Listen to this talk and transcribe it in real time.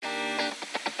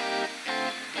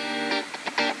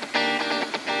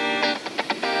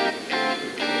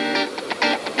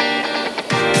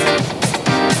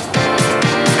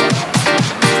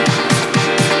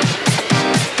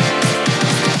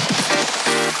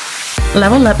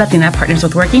Level Up Latina partners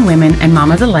with working women and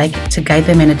mamas alike to guide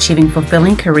them in achieving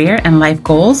fulfilling career and life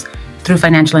goals through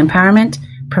financial empowerment,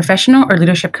 professional or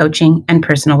leadership coaching, and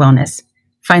personal wellness.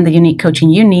 Find the unique coaching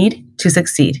you need to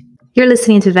succeed. You're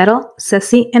listening to Vettel,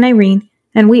 Ceci, and Irene,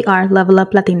 and we are Level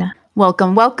Up Latina.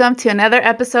 Welcome to another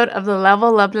episode of the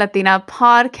Level Up Latina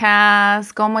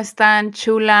podcast. ¿Cómo están,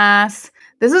 chulas?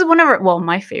 This is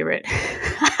my favorite.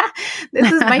 This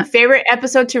is my favorite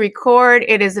episode to record.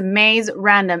 It is May's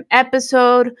random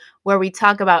episode where we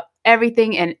talk about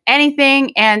everything and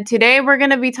anything. And today we're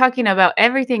going to be talking about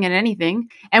everything and anything.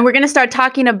 And we're going to start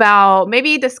talking about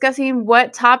maybe discussing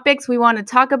what topics we want to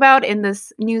talk about in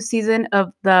this new season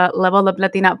of the Level Up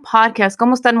Latina podcast.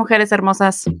 ¿Cómo están, mujeres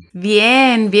hermosas?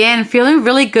 Bien. Feeling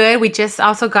really good. We just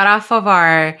also got off of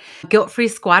our guilt-free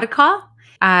squad call.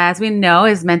 As we know,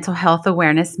 is Mental Health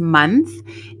Awareness Month.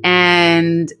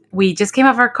 And we just came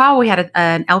off our call. We had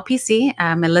an LPC,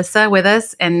 Melissa, with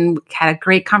us, and had a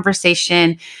great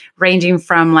conversation ranging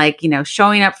from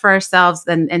showing up for ourselves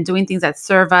and doing things that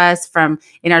serve us from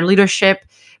in our leadership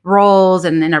roles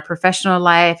and in our professional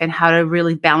life, and how to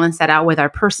really balance that out with our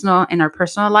personal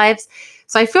lives.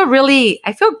 So I feel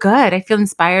good. I feel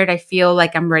inspired. I feel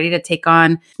like I'm ready to take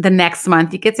on the next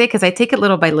month, you could say, because I take it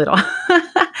little by little.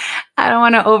 I don't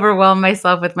want to overwhelm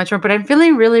myself with much more, but I'm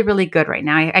feeling really, really good right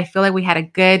now. I feel like we had a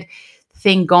good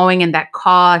thing going in that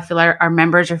call. I feel like our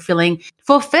members are feeling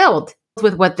fulfilled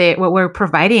with what we're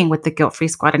providing with the Guilt-Free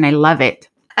Squad, and I love it.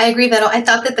 I agree, Vettel. I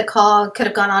thought that the call could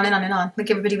have gone on and on and on.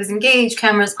 Like, everybody was engaged,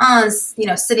 cameras on,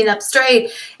 sitting up straight.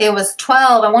 It was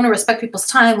 12. I want to respect people's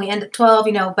time. We end at 12,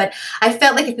 but I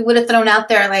felt like if we would have thrown out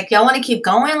there, like, y'all want to keep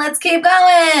going? Let's keep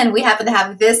going. We happen to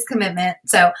have this commitment.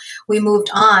 So we moved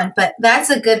on. But that's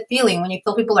a good feeling when you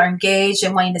feel people are engaged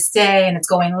and wanting to stay and it's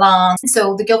going long.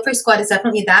 So the Guilt-Free Squad is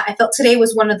definitely that. I felt today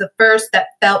was one of the first that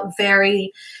felt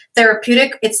very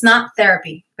therapeutic. It's not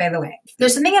therapy, by the way.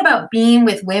 There's something about being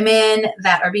with women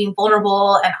that are being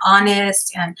vulnerable and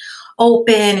honest and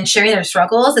open and sharing their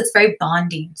struggles. It's very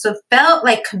bonding. So it felt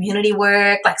like community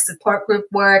work, like support group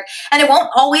work. And it won't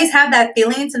always have that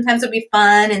feeling. Sometimes it'll be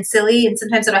fun and silly, and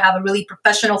sometimes it'll have a really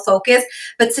professional focus.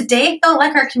 But today it felt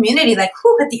like our community, like,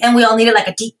 at the end we all needed like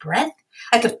a deep breath.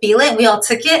 I could feel it. We all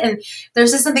took it. And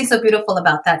there's just something so beautiful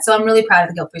about that. So I'm really proud of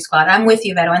the Guilt-Free Squad. I'm with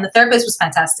you, Vettel. And the therapist was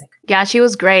fantastic. Yeah, she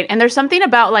was great. And there's something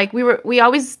about we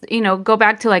always, go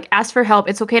back to ask for help.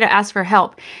 It's okay to ask for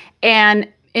help. And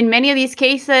in many of these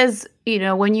cases,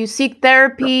 when you seek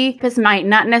therapy, this might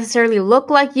not necessarily look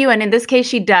like you. And in this case,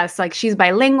 she does. She's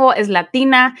bilingual, is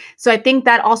Latina. So I think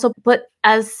that also put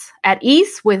us at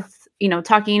ease with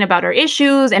talking about our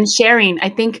issues and sharing. I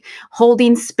think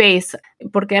holding space,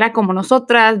 porque era como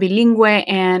nosotras, bilingüe,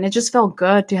 and it just felt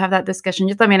good to have that discussion.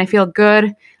 Yo también, I feel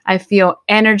good. I feel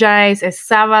energized. It's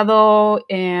sábado,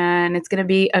 and it's going to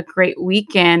be a great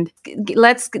weekend.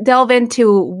 Let's delve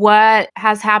into what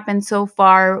has happened so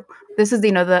far. This is,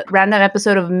 the random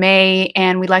episode of May,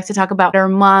 and we like to talk about our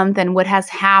month and what has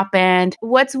happened.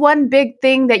 What's one big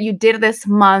thing that you did this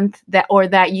month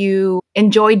that you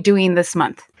enjoyed doing this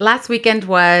month? Last weekend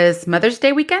was Mother's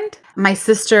Day weekend. My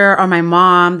sister or my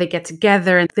mom, they get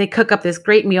together and they cook up this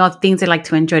great meal of things they like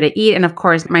to enjoy to eat. And of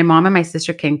course, my mom and my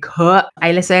sister can cook.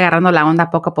 Ahí les estoy agarrando la onda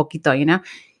poco a poquito,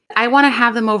 I want to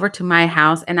have them over to my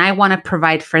house, and I want to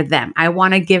provide for them. I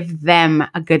want to give them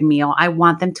a good meal. I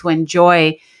want them to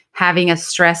enjoy having a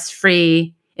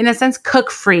stress-free, in a sense,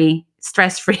 cook-free,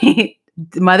 stress-free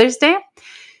Mother's Day.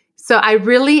 So I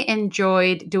really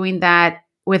enjoyed doing that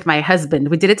with my husband.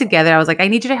 We did it together. I was like, I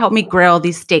need you to help me grill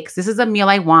these steaks. This is a meal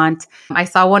I want. I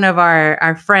saw one of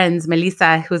our friends,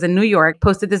 Melissa, who's in New York,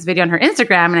 posted this video on her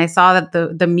Instagram, and I saw that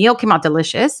the meal came out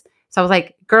delicious. So I was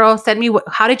like, girl, send me,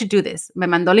 how did you do this? Me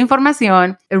mandó la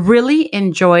información. I really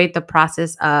enjoyed the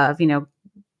process of,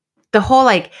 the whole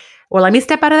well, let me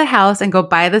step out of the house and go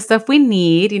buy the stuff we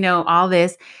need, all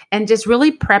this, and just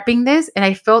really prepping this. And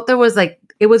I felt there was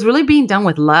it was really being done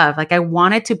with love. I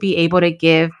wanted to be able to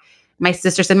give my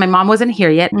sisters, and my mom wasn't here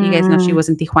yet. You guys know she was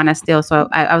in Tijuana still. So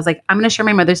I was like, I'm going to share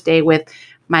my Mother's Day with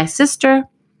my sister,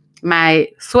 my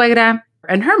suegra,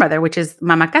 and her mother, which is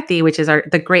Mama Kati, which is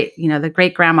the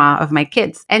great grandma of my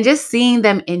kids. And just seeing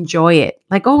them enjoy it.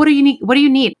 Oh, what do you need? What do you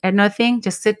need? And nothing,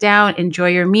 just sit down, enjoy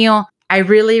your meal. I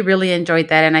really, really enjoyed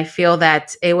that. And I feel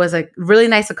that it was a really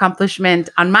nice accomplishment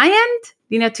on my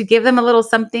end, to give them a little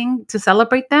something to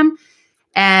celebrate them.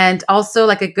 And also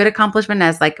a good accomplishment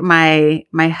as my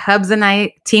hubs and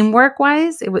I, teamwork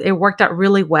wise, it worked out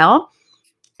really well.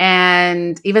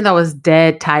 And even though I was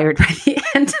dead tired by the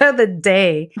end of the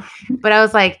day, but I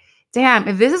was like, damn,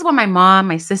 if this is what my mom,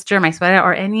 my sister, my sweater,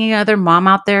 or any other mom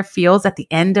out there feels at the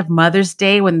end of Mother's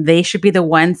Day when they should be the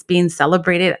ones being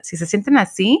celebrated, si se sienten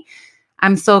así,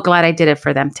 I'm so glad I did it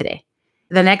for them today.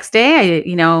 The next day,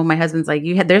 my husband's like,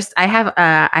 I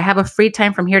have a free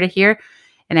time from here to here,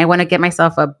 and I want to get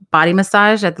myself a body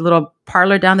massage at the little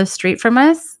parlor down the street from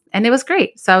us. And it was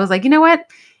great. So I was like, you know what?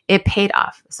 It paid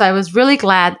off. So I was really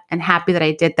glad and happy that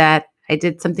I did that. I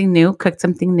did something new, cooked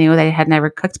something new that I had never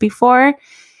cooked before.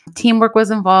 Teamwork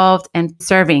was involved, and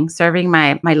serving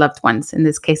my loved ones, in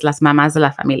this case, las mamás de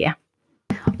la familia.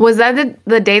 Was that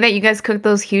the day that you guys cooked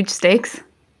those huge steaks?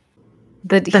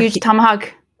 The huge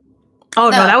tomahawk? Oh,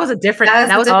 no, that was a different,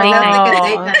 that was a date night. That was a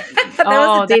date night. That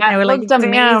was a date night. That looked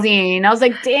amazing. I was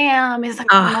like, damn, esa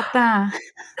nota.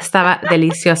 Estaba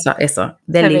delicioso eso.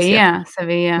 Delicioso. Se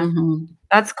veía. Mm-hmm.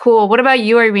 That's cool. What about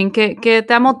you, Irene? ¿Qué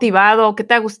te ha motivado? ¿Qué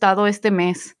te ha gustado este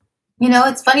mes?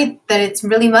 It's funny that it's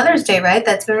really Mother's Day, right?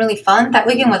 That's been really fun. That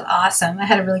weekend was awesome. I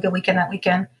had a really good weekend that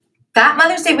weekend. That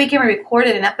Mother's Day weekend, we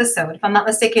recorded an episode. If I'm not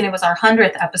mistaken, it was our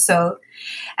 100th episode.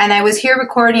 And I was here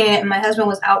recording it, and my husband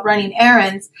was out running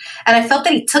errands. And I felt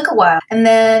that he took a while. And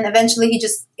then eventually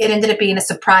it ended up being a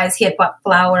surprise. He had bought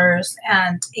flowers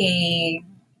and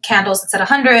candles that said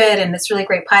 100 and this really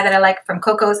great pie that I like from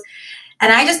Coco's.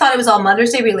 And I just thought it was all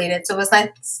Mother's Day related. So it was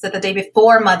nice that the day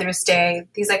before Mother's Day,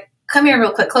 he's like, come here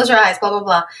real quick, close your eyes, blah, blah,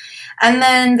 blah. And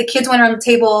then the kids went around the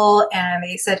table and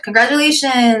they said,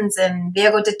 congratulations. And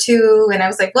Diego did too. And I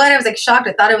was like, what? I was like shocked.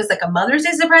 I thought it was like a Mother's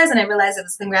Day surprise. And I realized it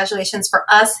was congratulations for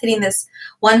us hitting this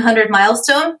 100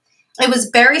 milestone. It was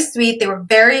very sweet. They were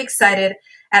very excited.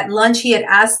 At lunch, he had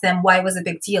asked them why it was a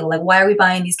big deal. Like, why are we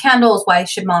buying these candles? Why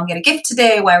should mom get a gift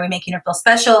today? Why are we making her feel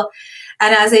special?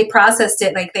 And as they processed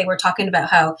it, like they were talking about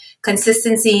how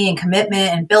consistency and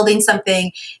commitment and building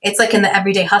something, it's like in the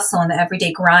everyday hustle and the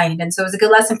everyday grind. And so it was a good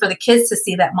lesson for the kids to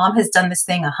see that mom has done this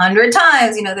thing 100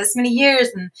 times, this many years,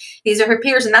 and these are her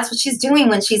peers. And that's what she's doing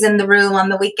when she's in the room on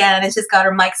the weekend and she's got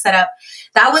her mic set up.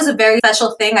 That was a very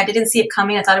special thing. I didn't see it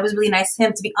coming. I thought it was really nice of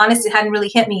him. To be honest, it hadn't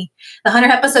really hit me. The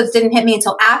 100 episodes didn't hit me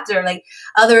until after. Like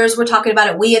others were talking about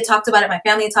it. We had talked about it. My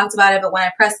family had talked about it. But when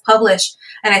I pressed publish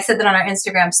and I said that on our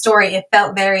Instagram story, it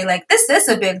felt very like, this is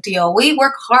a big deal. We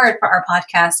work hard for our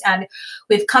podcast and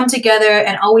we've come together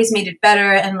and always made it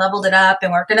better and leveled it up.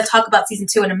 And we're going to talk about season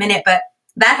 2 in a minute. But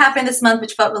that happened this month,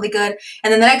 which felt really good.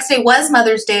 And then the next day was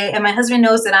Mother's Day. And my husband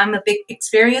knows that I'm a big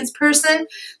experience person.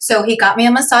 So he got me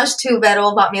a massage too.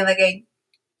 Beto bought me like a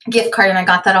gift card, and I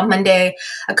got that on Monday.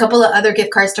 A couple of other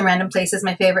gift cards to random places,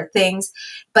 my favorite things.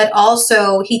 But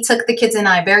also he took the kids and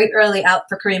I very early out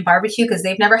for Korean barbecue because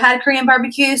they've never had Korean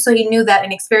barbecue. So he knew that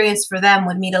an experience for them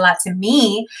would mean a lot to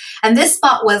me. And this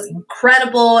spot was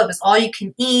incredible. It was all you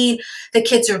can eat. The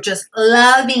kids are just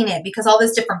loving it because all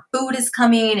this different food is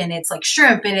coming, and it's like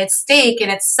shrimp and it's steak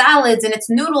and it's salads and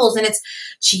it's noodles and it's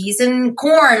cheese and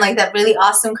corn, like that really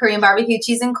awesome Korean barbecue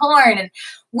cheese and corn. And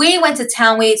we went to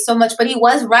town. We ate so much, but he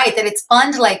was right that it's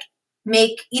fun to like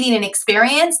make eating an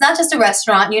experience, not just a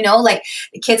restaurant, like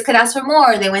the kids could ask for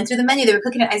more. They went through the menu. They were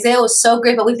cooking it. Isaiah was so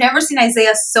great, but we've never seen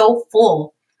Isaiah so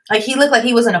full. Like he looked like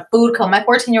he was in a food coma. My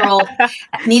 14-year-old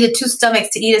needed 2 stomachs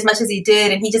to eat as much as he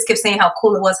did. And he just kept saying how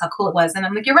cool it was. And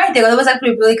I'm like, you're right, Diego. That was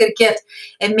actually a really good gift.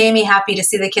 It made me happy to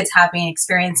see the kids happy and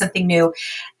experience something new.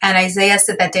 And Isaiah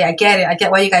said that day, I get it. I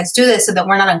get why you guys do this so that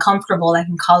we're not uncomfortable like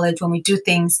in college when we do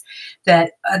things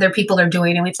that other people are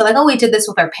doing. And we feel like, oh, we did this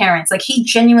with our parents. Like he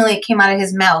genuinely came out of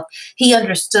his mouth. He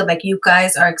understood like you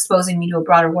guys are exposing me to a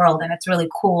broader world. And it's really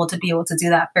cool to be able to do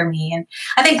that for me. And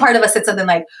I think part of us said something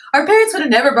like, our parents would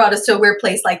have never brought us to a weird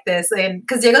place like this. And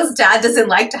because Diego's dad doesn't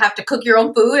like to have to cook your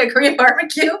own food at Korean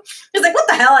barbecue. He's like, what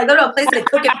the hell? I go to a place and they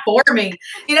cook it for me.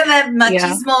 That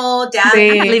machismo dad.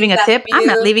 I'm not leaving a tip. I'm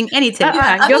not leaving any tip.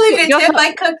 I'm leaving a tip.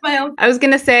 I cooked my own. I was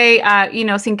going to say,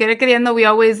 sin querer queriendo, we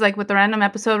always, like with the random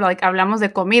episode, like hablamos de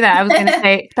comida. I was going to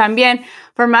say, también,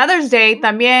 for Mother's Day,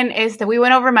 también, we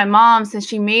went over to my mom's and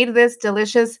she made this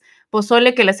delicious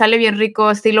pozole que le sale bien rico,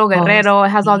 estilo guerrero. It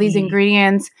has all these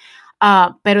ingredients.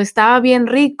 Pero estaba bien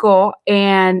rico.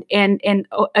 And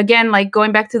again, like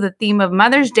going back to the theme of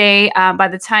Mother's Day, by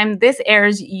the time this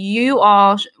airs, you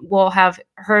all will have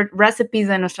heard recipes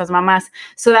de nuestras mamás.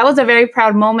 So that was a very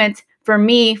proud moment for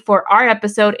me for our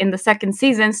episode in the 2nd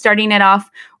season, starting it off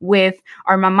with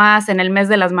our mamás and el mes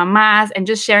de las mamás and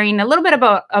just sharing a little bit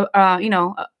about,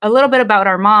 a little bit about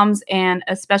our moms and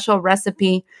a special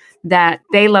recipe that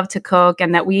they love to cook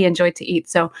and that we enjoy to eat.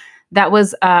 So that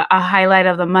was a highlight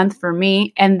of the month for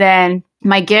me. And then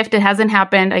my gift, it hasn't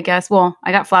happened, I guess. Well,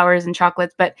 I got flowers and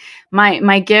chocolates, but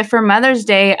my gift for Mother's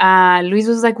Day, Luis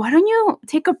was like, why don't you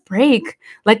take a break?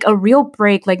 Like a real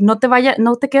break. Like, no te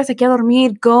quedes aquí a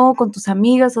dormir. Go con tus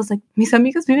amigas. I was like, mis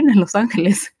amigas viven en Los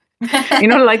Ángeles.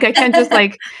 Like I can't just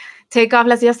like take off.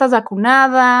 Ya estás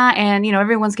vacunada, and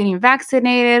everyone's getting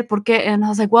vaccinated. And I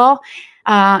was like, well,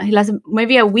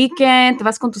 maybe a weekend, te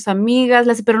vas con tus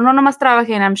amigas. Pero no nomás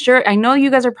trabajen. I know you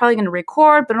guys are probably going to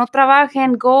record, pero no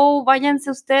trabajen. Go, váyanse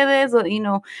ustedes.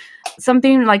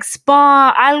 Something like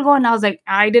spa, algo. And I was like,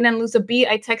 I didn't lose a beat.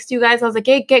 I text you guys. I was like,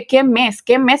 hey, ¿qué mes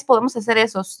podemos hacer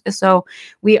eso? So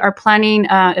we are planning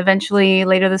eventually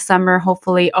later this summer,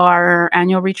 hopefully our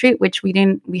annual retreat, which we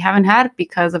haven't had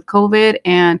because of COVID,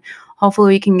 and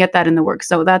hopefully we can get that in the works.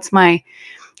 So that's my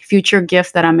future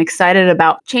gift that I'm excited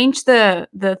about. Change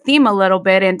the theme a little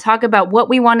bit and talk about what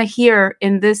we want to hear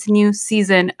in this new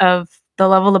season of the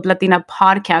Level Up Latina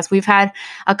podcast. We've had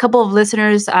a couple of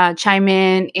listeners chime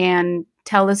in and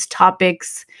tell us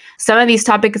topics. Some of these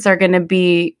topics are going to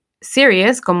be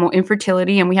serious, como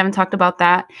infertility, and we haven't talked about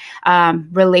that.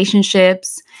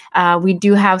 Relationships. We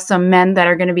do have some men that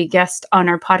are going to be guests on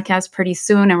our podcast pretty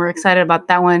soon, and we're excited about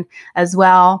that one as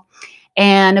well.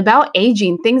 And about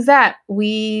aging, things that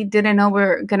we didn't know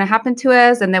were going to happen to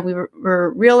us and that we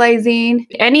were realizing.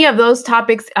 Any of those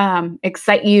topics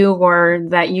excite you or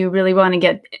that you really want to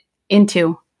get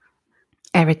into?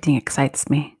 Everything excites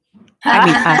me. I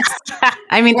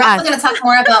mean, us. We're also going to talk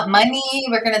more about money.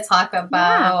 We're going to talk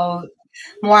about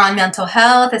more on mental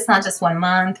health. It's not just 1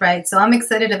 month, right? So I'm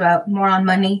excited about more on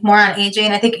money, more on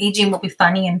aging. I think aging will be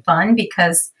funny and fun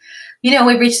because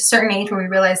we've reached a certain age where we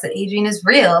realize that aging is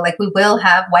real. Like, we will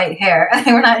have white hair.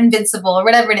 We're not invincible or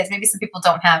whatever it is. Maybe some people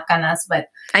don't have canas, but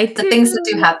the things that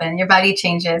do happen, your body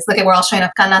changes. Look, we're all showing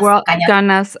off canas. We're all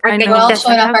canas. We're all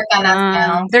showing off our canas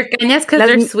now. They're canas because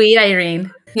they're sweet,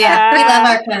 Irene. Yeah, we love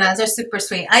our canas. They're super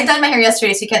sweet. I dyed my hair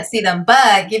yesterday, so you can't see them,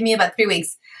 but give me about 3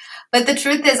 weeks. But the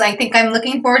truth is, I think I'm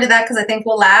looking forward to that because I think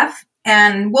we'll laugh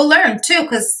and we'll learn too,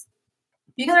 because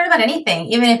you can learn about anything,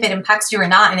 even if it impacts you or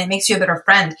not, and it makes you a better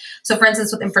friend. So, for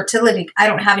instance, with infertility, I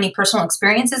don't have any personal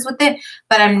experiences with it,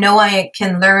 but I know I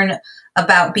can learn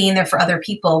about being there for other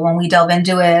people when we delve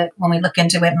into it, when we look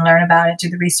into it and learn about it, do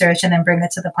the research, and then bring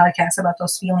it to the podcast about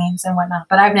those feelings and whatnot.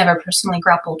 But I've never personally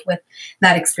grappled with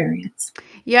that experience.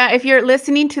 Yeah, if you're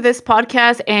listening to this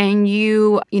podcast and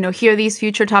you hear these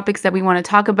future topics that we want to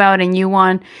talk about, and you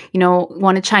want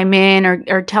to chime in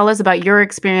or tell us about your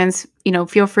experience,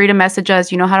 feel free to message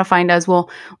us. You know how to find us. We'll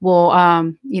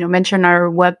mention our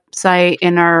website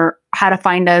and our how to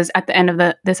find us at the end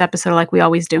of this episode, like we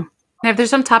always do. And if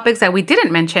there's some topics that we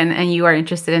didn't mention and you are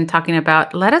interested in talking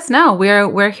about, let us know.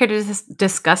 We're here to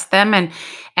discuss them, and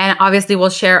obviously we'll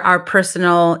share our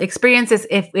personal experiences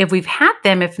if we've had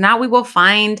them. If not, we will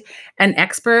find an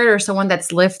expert or someone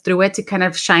that's lived through it to kind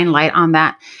of shine light on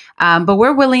that. But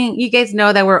we're willing. You guys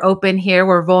know that we're open here.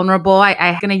 We're vulnerable.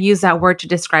 I'm going to use that word to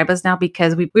describe us now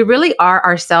because we really are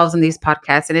ourselves in these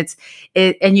podcasts,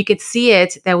 and you could see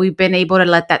it that we've been able to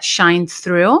let that shine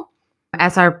through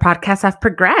as our podcasts have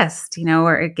progressed,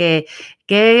 or que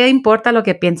importa lo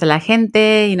que piensa la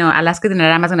gente, Alaska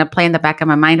Dinarama is going to play in the back of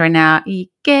my mind right now. Y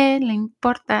que le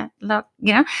importa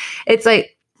it's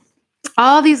like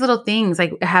all these little things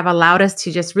like have allowed us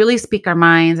to just really speak our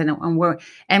minds,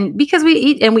 and because we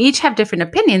each have different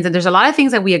opinions, and there's a lot of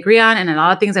things that we agree on and a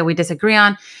lot of things that we disagree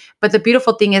on. But the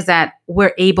beautiful thing is that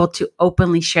we're able to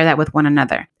openly share that with one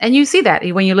another. And you see that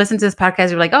when you listen to this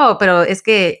podcast, you're like, oh, pero es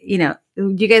que,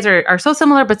 you guys are so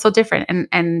similar, but so different.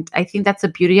 And I think that's the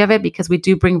beauty of it, because we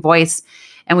do bring voice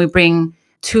and we bring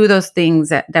to those things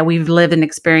that we've lived and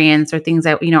experienced, or things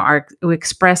that, we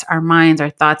express our minds, our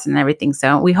thoughts and everything.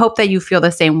 So we hope that you feel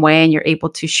the same way and you're able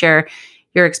to share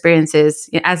your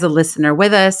experiences as a listener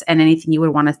with us, and anything you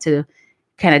would want us to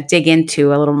kind of dig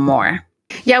into a little more.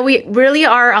 Yeah, we really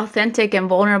are authentic and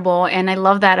vulnerable, and I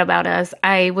love that about us.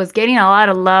 I was getting a lot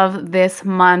of love this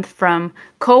month from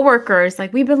coworkers.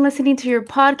 Like, we've been listening to your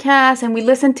podcast, and we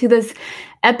listened to this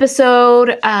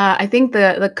episode. I think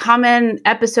the common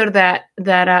episode that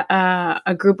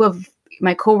a group of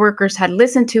my coworkers had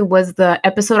listened to was the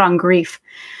episode on grief.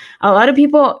 A lot of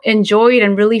people enjoyed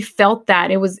and really felt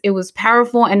that it was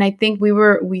powerful, and I think we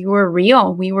were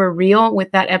real. We were real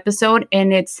with that episode,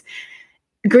 and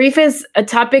grief is a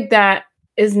topic that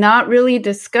is not really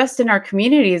discussed in our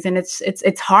communities, and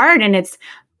it's hard,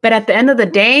 but at the end of the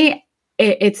day,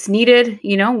 it's needed.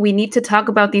 We need to talk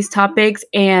about these topics,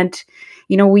 and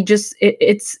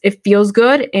it feels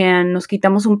good, and nos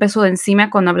quitamos un peso de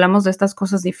encima cuando hablamos de estas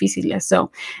cosas difíciles.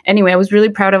 So anyway, I was really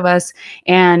proud of us,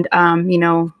 and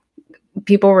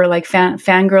people were like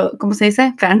fangirl. ¿Cómo se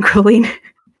dice? Fangirling.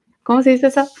 ¿Cómo se dice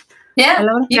eso? Yeah,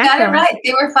 you got it right.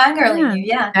 They were fangirling you.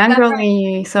 Yeah,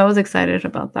 fangirling you. So I was excited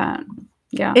about that.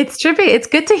 Yeah, it's trippy. It's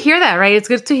good to hear that, right? It's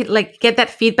good to like get that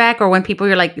feedback, or when people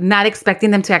you're like not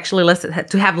expecting them to actually listen,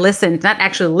 to have listened, not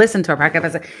actually listen to our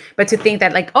podcast, but to think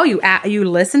that like, oh, you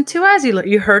listened to us,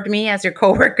 you heard me as your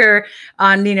coworker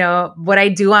on, you know, what I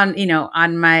do on, you know,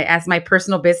 on my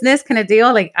personal business kind of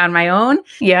deal, like on my own,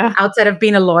 outside of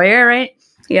being a lawyer, right?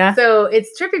 Yeah. So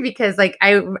it's trippy because like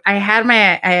I had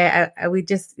we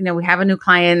just, you know, we have a new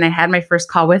client, and I had my first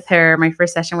call with her, my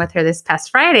first session with her this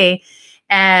past Friday.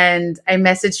 And I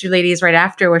messaged you ladies right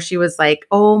after, where she was like,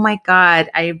 oh my God,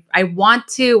 I want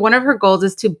to, one of her goals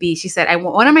is to be, she said,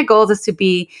 one of my goals is to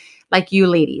be like you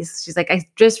ladies. She's like, I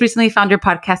just recently found your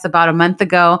podcast about a month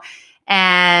ago.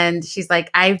 And she's like,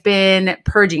 I've been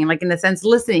purging, like in the sense,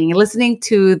 listening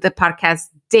to the podcast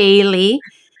daily.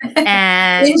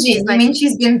 And binging. Like, you mean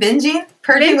she's been binging?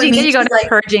 Purging. There you go. Like,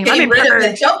 purging. Let me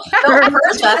purge. Don't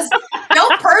purge us.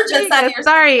 Don't purge us out of your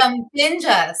system. Binge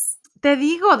us. Te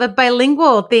digo, the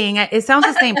bilingual thing, it sounds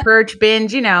the same. Purge,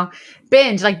 binge, you know,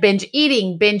 binge, like binge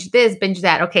eating, binge this, binge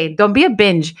that. Okay, don't be a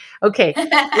binge. Okay,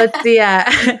 let's see.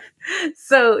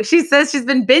 So she says she's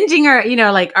been binging her, you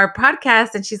know, like our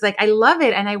podcast, and she's like, I love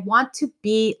it, and I want to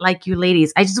be like you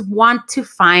ladies. I just want to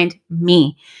find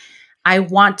me. I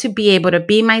want to be able to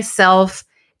be myself,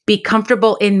 be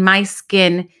comfortable in my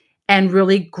skin, and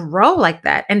really grow like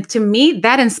that. And to me,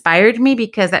 that inspired me,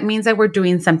 because that means that we're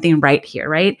doing something right here,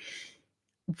 right?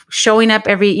 Showing up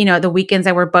every, you know, the weekends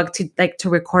that we're booked to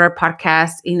record our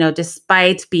podcast, you know,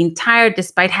 despite being tired,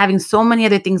 despite having so many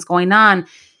other things going on,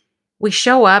 we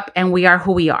show up and we are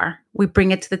who we are. We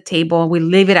bring it to the table. We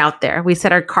leave it out there. We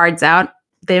set our cards out.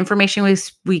 The information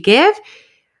we give,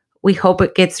 we hope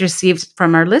it gets received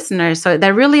from our listeners. So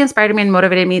that really inspired me and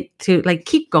motivated me to like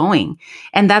keep going.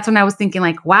 And that's when I was thinking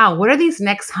like, wow, what are these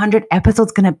next 100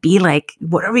 episodes going to be like?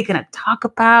 What are we going to talk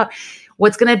about?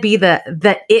 What's going to be the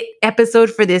it episode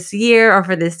for this year or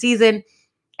for this season?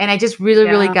 And I just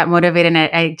really got motivated. And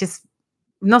I just,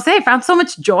 no sé, I found so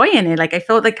much joy in it. Like I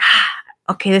felt like,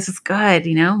 okay, this is good,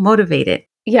 you know, motivated.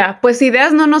 Yeah, pues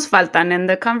ideas no nos faltan, and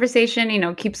the conversation, you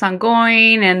know, keeps on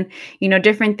going, and, you know,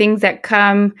 different things that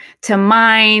come to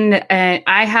mind. And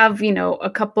I have, you know,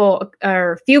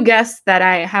 a few guests that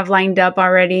I have lined up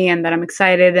already and that I'm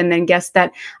excited, and then guests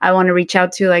that I want to reach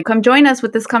out to, like, come join us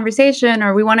with this conversation,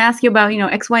 or we want to ask you about, you know,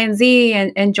 X, Y, and Z,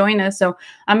 and join us. So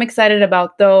I'm excited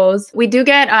about those. We do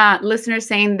get listeners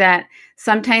saying that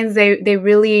sometimes they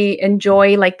really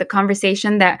enjoy like the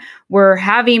conversation that we're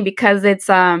having, because it's,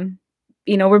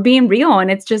 you know, we're being real,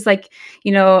 and it's just like,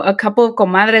 you know, a couple of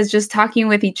comadres just talking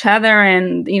with each other,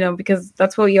 and, you know, because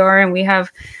that's what we are, and we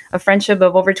have a friendship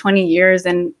of over 20 years,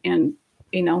 and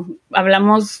you know,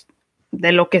 hablamos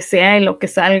de lo que sea y lo que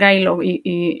salga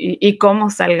y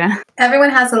cómo salga. Everyone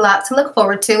has a lot to look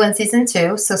forward to in season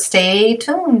 2, so stay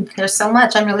tuned. There's so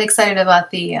much. I'm really excited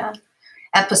about the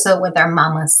episode with our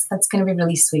mamas. That's going to be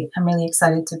really sweet. I'm really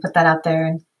excited to put that out there,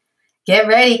 and get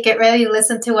ready to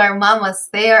listen to our mamas.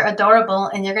 They are adorable,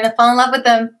 and you're going to fall in love with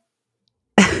them.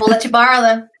 We'll let you borrow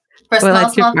them. We'll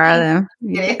let you borrow them.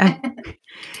 Yeah.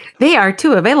 They are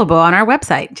too available on our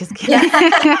website. Just kidding.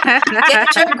 Yeah.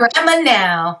 Get your grandma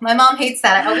now. My mom hates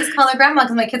that. I always call her grandma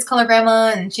because my kids call her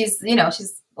grandma, and she's, you know,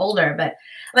 she's older, but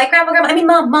like grandma. I mean,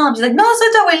 mom. She's like, no,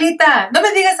 soy tu abuelita. No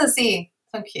me digas así.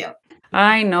 So cute.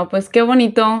 Ay, no, pues qué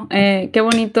bonito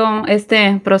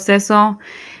este proceso.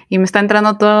 Y me está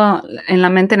entrando todo en la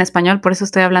mente en español, por eso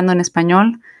estoy hablando en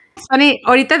español. It's funny,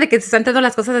 ahorita de que se están entrando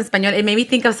las cosas en español, it made me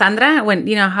think of Sandra, when,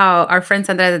 you know, how our friend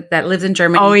Sandra that lives in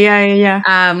Germany. Oh, yeah.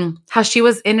 How she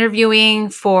was interviewing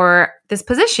for this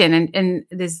position and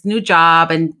this new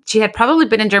job. And she had probably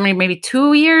been in Germany maybe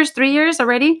 2 years, 3 years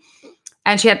already.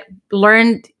 And she had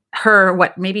learned her,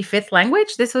 maybe 5th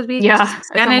language? This would be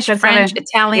Spanish, French,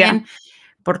 Italian,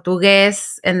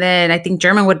 Portuguese, and then I think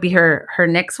German would be her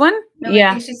next one. No,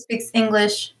 I think she speaks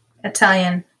English,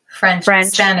 Italian, French,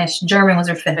 Spanish. German was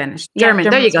her 5th. German. German.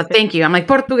 There you go. Thank you. I'm like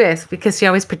Portuguese because she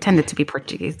always pretended to be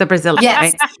Portuguese, the Brazilian. Yes.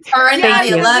 Right? Her and I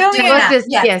love doing that.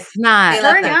 Yes, not.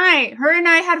 Her and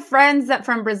I had friends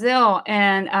from Brazil,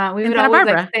 and we would always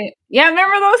Barbara. like say,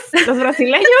 remember those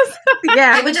brasileños?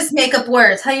 Yeah. They would just make up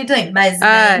words. How you doing? Mais ou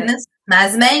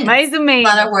menos.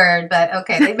 Not a word, but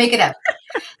okay, they make it up.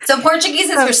 So Portuguese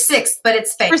is her 6th, but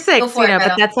it's fake. For 6,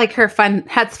 but that's like her fun.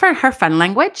 That's for her fun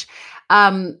language.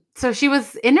 So she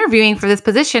was interviewing for this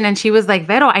position, and she was like,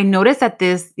 Vero, I noticed that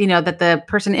that the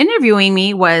person interviewing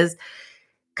me was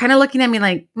kind of looking at me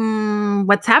like,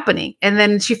 what's happening? And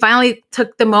then she finally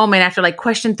took the moment after like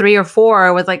question 3 or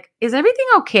 4, was like, is everything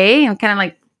okay? And kind of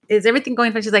like, is everything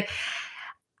going fine? She's like,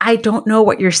 I don't know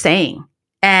what you're saying.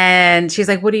 And she's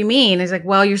like, what do you mean? He's like,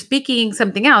 well, you're speaking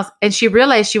something else. And she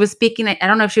realized she was speaking, I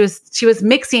don't know if she was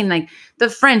mixing like the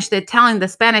French, the Italian, the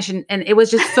Spanish. And it was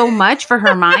just so much for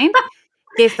her mind.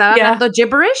 Que estaba hablando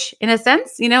gibberish in a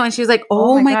sense, and she was like,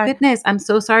 oh my goodness, I'm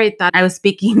so sorry. I thought I was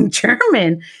speaking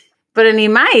German. But in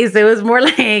Imais, it was more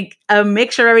like a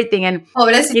mixture of everything. And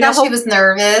she was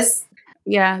nervous.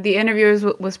 Yeah, the interviewers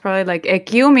was probably like,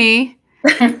 excuse me.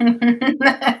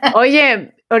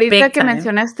 Oye, ahorita que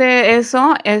mencionaste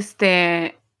eso,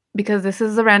 because this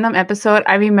is a random episode,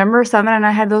 I remember Sandra and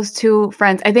I had those two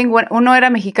friends. I think uno era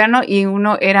mexicano y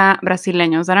uno era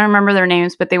brasileños. I don't remember their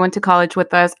names, but they went to college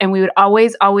with us, and we would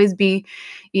always be,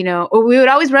 we would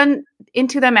always run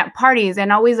into them at parties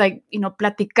and always like,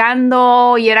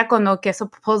 platicando, y era cuando que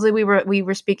supposedly we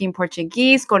were speaking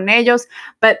Portuguese con ellos,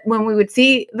 but when we would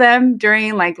see them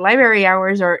during like library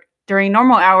hours or during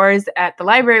normal hours at the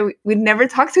library, we'd never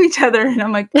talk to each other. And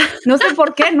I'm like, no sé por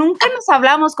qué, nunca nos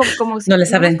hablamos como si no nos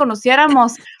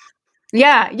conociéramos.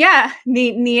 Yeah,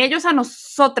 ni ellos a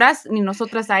nosotras, ni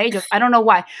nosotras a ellos. I don't know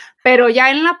why. Pero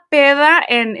ya en la peda,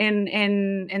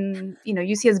 en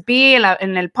UCSB,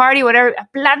 en el party, whatever,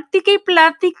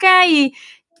 plática y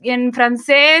en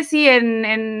francés y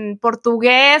en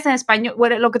portugués, en español,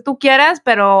 lo que tú quieras,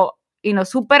 pero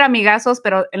súper amigazos,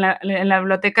 pero en la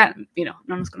biblioteca,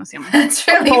 no nos conocíamos. That's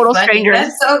really total funny. strangers.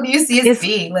 That's so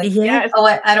UCSB. Yes. Oh,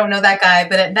 I don't know that guy,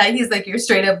 but at night he's like your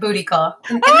straight up booty call.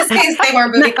 In this case, they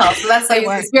weren't booty calls, so that's how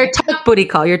UCSB. Your talk booty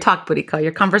call,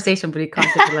 your conversation booty call.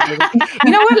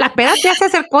 You know what? La peda te hace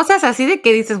hacer cosas así de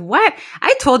que dices, what?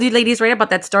 I told you ladies right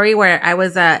about that story where I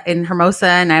was in Hermosa,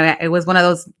 and it was one of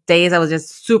those days I was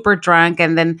just super drunk,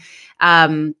 and then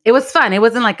it was fun. It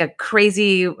wasn't like a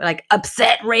crazy, like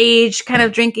upset rage kind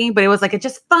of drinking, but it was like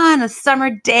just fun, a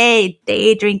summer day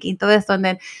drinking, todo eso. And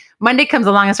then Monday comes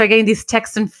along, I start getting these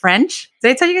texts in French. Did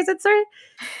I tell you guys that story?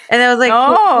 And I was like,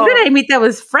 who did I meet that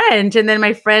was French? And then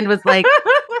my friend was like,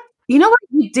 you know what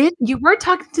you did? You were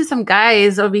talking to some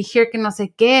guys over here, que no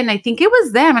sé qué, and I think it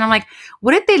was them. And I'm like,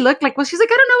 what did they look like? Well, she's like,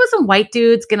 I don't know, it was some white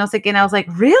dudes, que no sé qué. And I was like,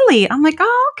 really? I'm like,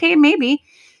 oh, okay, maybe.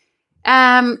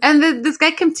 And this guy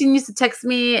continues to text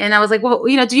me, and I was like, well,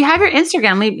 do you have your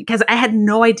Instagram? Because I had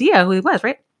no idea who he was,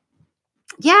 right?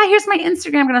 Yeah, here's my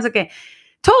Instagram. And I was like, okay,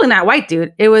 totally not white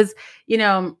dude. It was,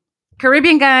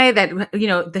 Caribbean guy that,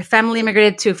 the family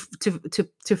immigrated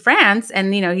to France,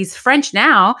 and, he's French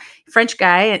now, French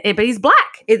guy, but he's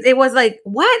black. It was like,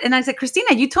 what? And I said,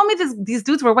 Christina, you told me these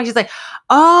dudes were white. She's like,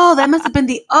 oh, that must have been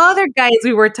the other guys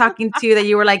we were talking to that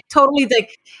you were like totally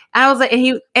like, I was like,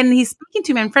 and he's speaking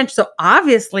to me in French. So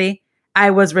obviously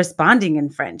I was responding in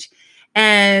French.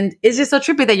 And it's just so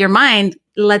trippy that your mind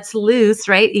lets loose,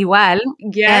 right? Igual.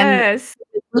 Yes.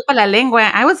 La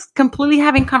lengua. I was completely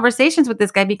having conversations with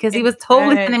this guy because he was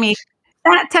totally sending me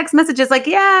that text messages like,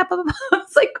 yeah, blah, blah, blah.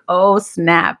 It's like, oh,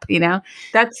 snap,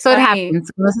 That's so funny. it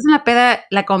happens. Cuando estás en la peda,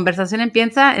 la conversación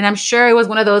empieza, and I'm sure it was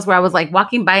one of those where I was like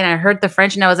walking by and I heard the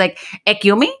French and I was like,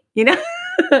 excuse me,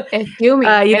 Excuse me,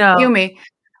 excuse me.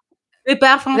 Je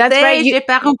parle français, That's right. Je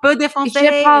parle un peu de français.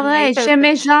 Je parle, je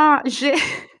me genre,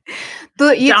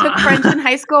 You took French in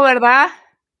high school, ¿verdad?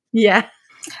 Yeah.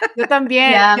 Yo también.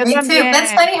 Yeah, yo me también. too.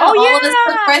 That's funny how all of us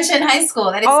took French in high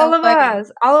school. That is all so of funny.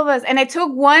 us, all of us. And I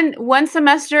took one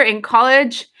semester in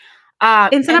college.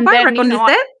 In Santa Barbara, con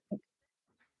usted?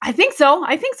 I think so.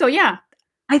 Yeah.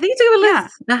 I think you took a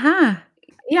list. Uh-huh.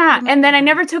 Yeah, and then I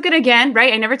never took it again,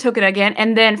 right? I never took it again.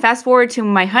 And then fast forward to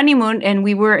my honeymoon, and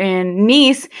we were in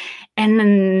Nice, and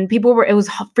then it was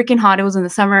freaking hot. It was in the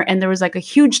summer, and there was like a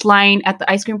huge line at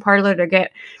the ice cream parlor to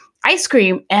get ice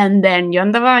cream. And then yo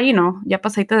andaba, ya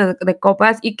pasadita de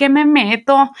copas, y que me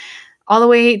meto all the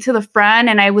way to the front,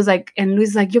 and I was like, and Luis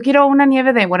was like, yo quiero una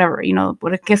nieve de whatever,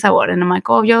 ¿qué sabor? And I'm like,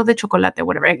 oh, yo de chocolate,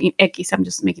 whatever, X, I'm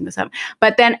just making this up.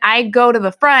 But then I go to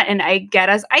the front, and I get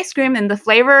us ice cream and the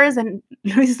flavors, and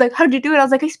Luis is like, how'd you do it? I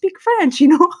was like, I speak French,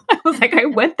 I was like, I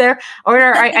went there,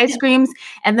 ordered our ice creams,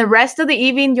 and the rest of the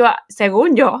evening,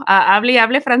 según yo,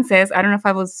 hable francés. I don't know if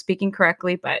I was speaking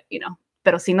correctly, but,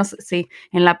 pero sí,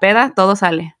 en la peda, todo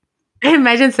sale. I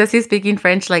imagine Ceci speaking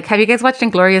French. Like, have you guys watched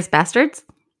Inglourious Bastards?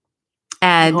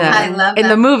 And I love in that.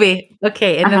 the movie,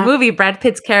 the movie, Brad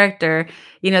Pitt's character,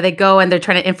 they go and they're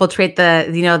trying to infiltrate the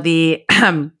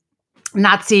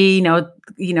Nazi,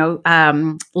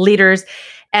 leaders,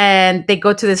 and they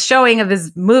go to this showing of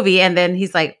this movie, and then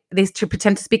he's like, they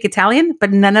pretend to speak Italian,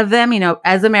 but none of them,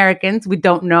 as Americans, we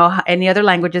don't know any other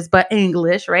languages but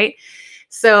English, right?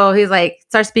 So he's like,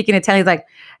 starts speaking Italian. He's like,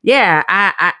 yeah,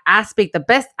 I speak the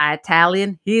best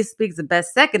Italian. He speaks the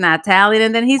best second Italian.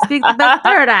 And then he speaks the best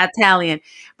third Italian.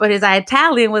 But his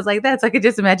Italian was like that. So I could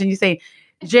just imagine you saying,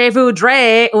 Je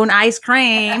voudrais un ice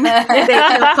cream. They feel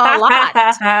a lot.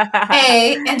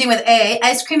 A, ending with A.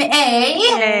 Ice cream A.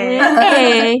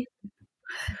 Hey.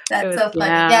 That's so funny.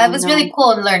 Yeah, it was really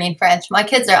cool learning French. My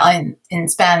kids are in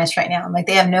Spanish right now. Like,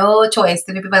 they have no choice.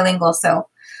 They're bilingual. So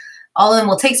all of them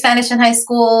will take Spanish in high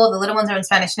school. The little ones are in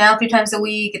Spanish now 3 times a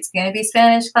week. It's going to be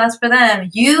Spanish class for them.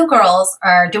 You girls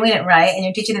are doing it right, and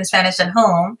you're teaching them Spanish at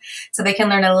home so they can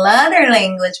learn another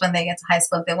language when they get to high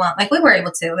school if they want. Like, we were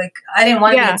able to. Like, I didn't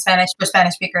want to be in Spanish for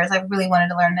Spanish speakers. I really wanted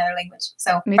to learn another language.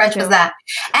 So French was that.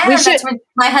 And that's where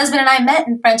my husband and I met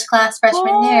in French class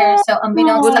freshman year. So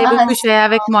unbeknownst to us,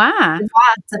 avec moi.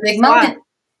 it's a big moment.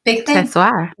 Big thing. Ce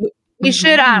soir. We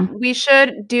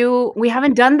should do, we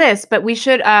haven't done this, but we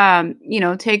should,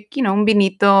 take, un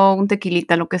vinito, un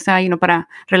tequilita, lo que sea, para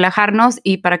relajarnos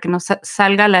y para que nos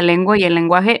salga la lengua y el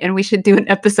lenguaje. And we should do an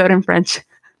episode in French.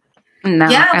 No,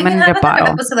 yeah, I'm we in can have the another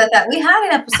bottle. episode like that. We had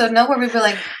an episode, where we were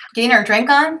like getting our drink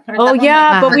on. Oh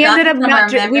yeah, but we ended up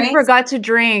we forgot to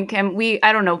drink, and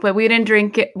I don't know, but we didn't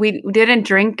drink it. We didn't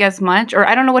drink as much, or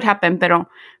I don't know what happened, pero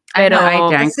I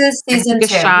drank. This is season I took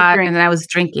 2. a shot, and then I was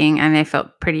drinking, and I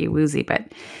felt pretty woozy. But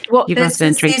you guys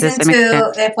didn't drink this. Season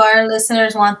 2. If our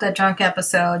listeners want the drunk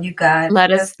episode, you guys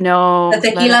let us know. The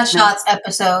tequila shots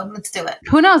episode. Let's do it.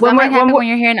 Who knows? What might happen when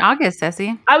you're here in August,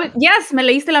 Ceci? Yes, me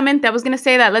leíste la mente. I was going to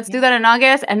say that. Let's do that in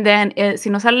August, and then si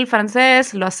nos sale el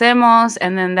francés, lo hacemos,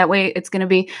 and then that way it's going to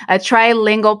be a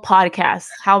trilingual podcast.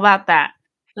 How about that?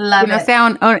 Love que no it. sea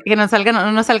que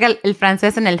no salga el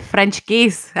francés en el French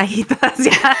kiss. Ahí todas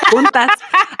ya juntas.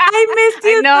 I missed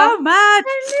you so much.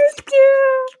 I missed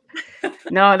you.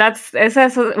 No, esa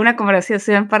es una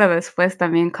conversación para después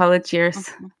también, college years.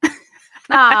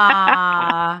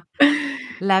 Ah,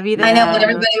 la vida. I know, but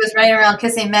everybody was running around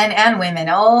kissing men and women.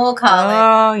 Oh, college.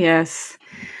 Oh, yes.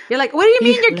 You're like, what do you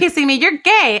mean you're kissing me? You're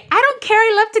gay. I don't care.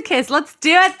 I love to kiss. Let's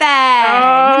do it then.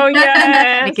 Oh,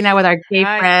 yes. Making out with our gay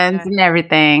friends and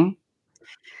everything.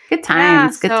 Good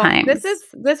times. Good times.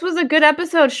 This was a good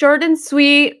episode. Short and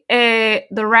sweet. The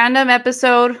random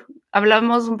episode.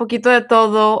 Hablamos un poquito de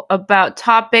todo about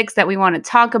topics that we want to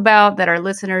talk about, that our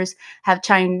listeners have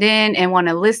chimed in and want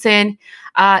to listen.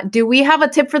 Do we have a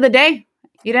tip for the day,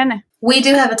 Irene? We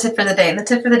do have a tip for the day. The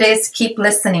tip for the day is to keep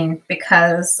listening,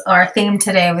 because our theme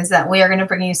today was that we are going to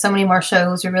bring you so many more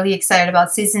shows. We're really excited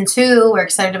about season 2. We're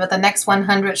excited about the next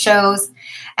 100 shows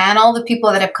and all the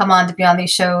people that have come on to be on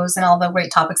these shows and all the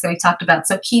great topics that we talked about.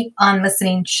 So keep on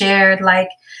listening, share, like.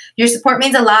 Your support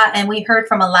means a lot, and we heard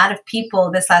from a lot of people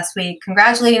this last week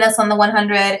congratulating us on the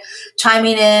 100,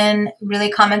 chiming in, really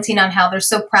commenting on how they're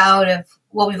so proud of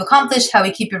what we've accomplished, how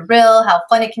we keep it real, how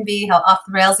fun it can be, how off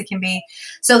the rails it can be.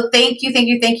 So thank you, thank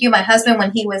you, thank you. My husband,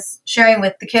 when he was sharing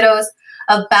with the kiddos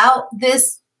about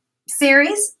this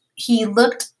series, he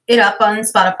looked it up on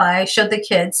Spotify, showed the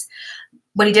kids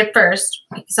what he did first.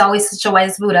 He's always such a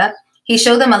wise Buddha. He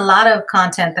showed them a lot of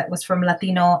content that was from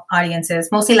Latino audiences,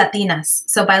 mostly Latinas.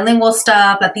 So bilingual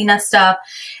stuff, Latina stuff.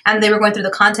 And they were going through the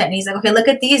content. And he's like, okay, look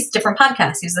at these different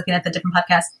podcasts. He was looking at the different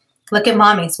podcasts. Look at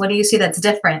Mommy's. What do you see that's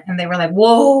different? And they were like,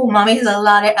 whoa, Mommy has a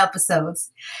lot of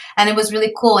episodes. And it was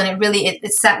really cool. And it really,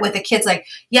 it sat with the kids like,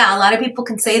 yeah, a lot of people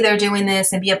can say they're doing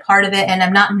this and be a part of it. And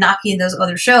I'm not knocking those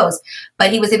other shows.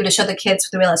 But he was able to show the kids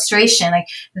with the illustration. Like,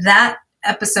 that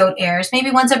episode airs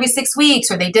maybe once every 6 weeks,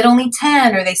 or they did only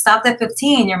 10, or they stopped at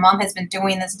 15. Your mom has been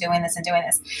doing this, and doing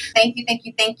this. Thank you, thank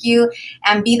you, thank you.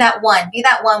 And be that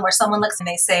one where someone looks and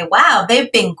they say, wow,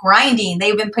 they've been grinding.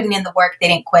 They've been putting in the work. They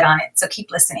didn't quit on it. So keep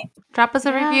listening. Drop us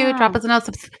a review. Drop us a note.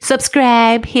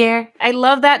 Subscribe here. I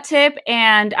love that tip.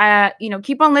 And,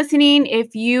 keep on listening.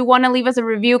 If you want to leave us a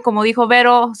review, como dijo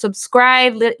Vero,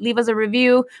 subscribe, leave us a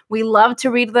review. We love to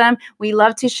read them. We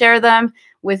love to share them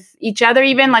with each other.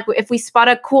 Even like if we spot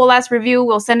a cool ass review,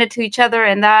 we'll send it to each other,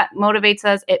 and that motivates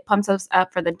us. It pumps us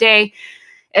up for the day.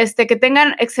 Que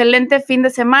tengan excelente fin de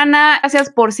semana.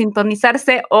 Gracias por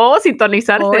sintonizarse o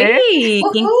sintonizarse. Uy,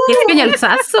 qué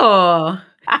españolzazo.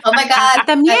 Oh my God.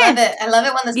 También. I love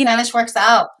it when the Spanish works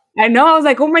out. I know. I was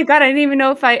like, oh my God, I didn't even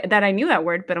know that I knew that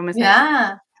word. Pero me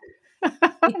yeah.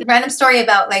 Random story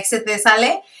about like se te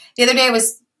sale. The other day I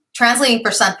was translating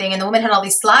for something, and the woman had all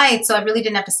these slides, so I really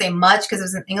didn't have to say much because it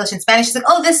was in English and Spanish. She's like,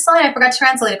 oh, this slide, I forgot to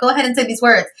translate it. Go ahead and say these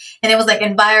words. And it was like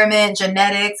environment,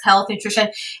 genetics, health, nutrition.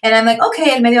 And I'm like,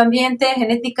 okay, el medio ambiente,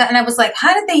 genética. And I was like,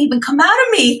 how did they even come out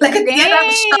of me? Like, at the end of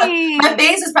the show,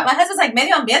 my husband's like,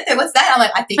 medio ambiente, what's that? I'm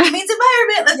like, I think it means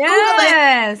environment. Let's Google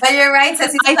it. But you're right,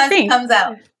 Ceci, sometimes it comes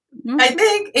out. I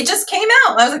think it just came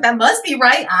out. I was like, that must be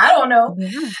right. I don't know.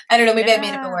 Yeah. I don't know. Maybe I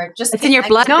made up a word. Just It's in your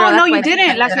blood. No, girl, no, that's you why-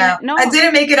 didn't. No. I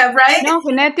didn't make it up, right? No,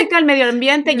 genética, el medio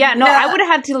ambiente. Yeah, no, No. I would have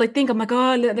had to like think, oh my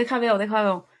God, deja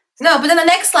veo. No, but then the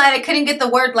next slide, I couldn't get the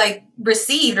word like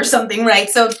received or something right.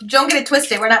 So don't get it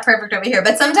twisted. We're not perfect over here.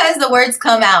 But sometimes the words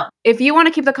come out. If you want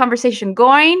to keep the conversation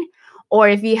going, or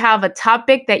if you have a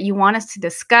topic that you want us to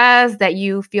discuss, that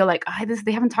you feel like,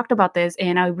 they haven't talked about this,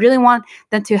 and I really want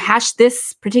them to hash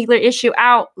this particular issue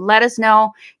out, let us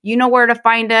know. You know where to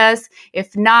find us.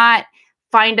 If not,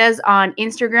 find us on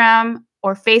Instagram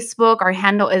or Facebook. Our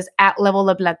handle is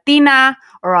 @leveluplatina,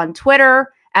 or on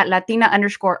Twitter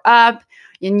 @Latina_up.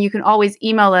 And you can always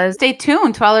email us. Stay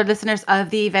tuned to all our listeners of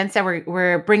the events that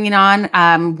we're bringing on,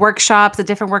 workshops, the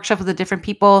different workshops with the different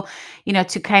people,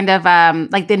 to kind of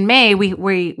like in May,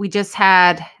 we just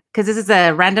had, because this is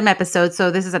a random episode, so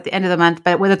this is at the end of the month,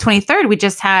 but with the 23rd, we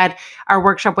just had our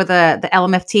workshop with the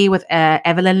LMFT with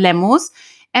Evelyn Lemus,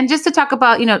 and just to talk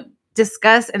about,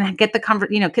 discuss and get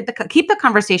the keep the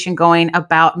conversation going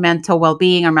about mental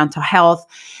well-being or mental health.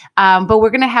 But we're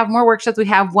going to have more workshops. We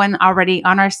have one already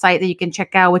on our site that you can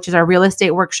check out, which is our real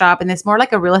estate workshop. And it's more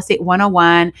like a real estate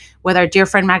 101 with our dear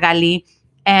friend Magali.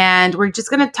 And we're just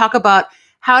going to talk about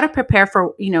how to prepare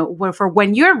for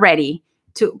when you're ready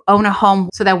to own a home,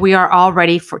 so that we are all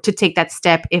ready to take that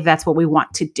step if that's what we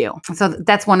want to do. So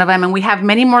that's one of them. And we have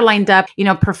many more lined up,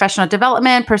 professional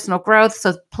development, personal growth.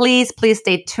 So please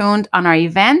stay tuned on our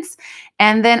events.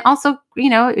 And then also,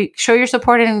 show your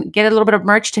support and get a little bit of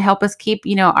merch to help us keep,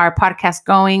 our podcast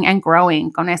going and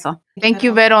growing. Con eso. Thank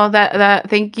you, Vero.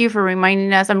 Thank you for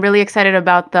reminding us. I'm really excited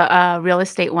about the real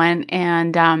estate one,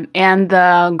 and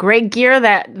the great gear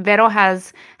that Vero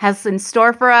has in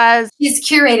store for us. She's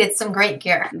curated some great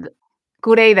gear.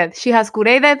 Curated. She has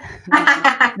curated.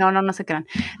 No se crean.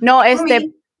 No,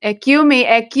 cue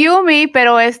me,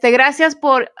 pero gracias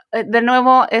por de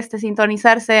nuevo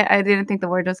sintonizarse. I didn't think the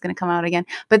word was going to come out again.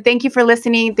 But thank you for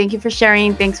listening. Thank you for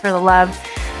sharing. Thanks for the love.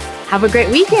 Have a great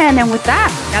weekend. And with that,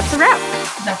 that's a wrap.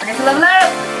 Don't forget to level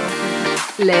up.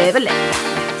 Level up.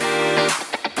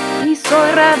 Y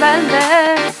soy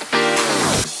rebelde.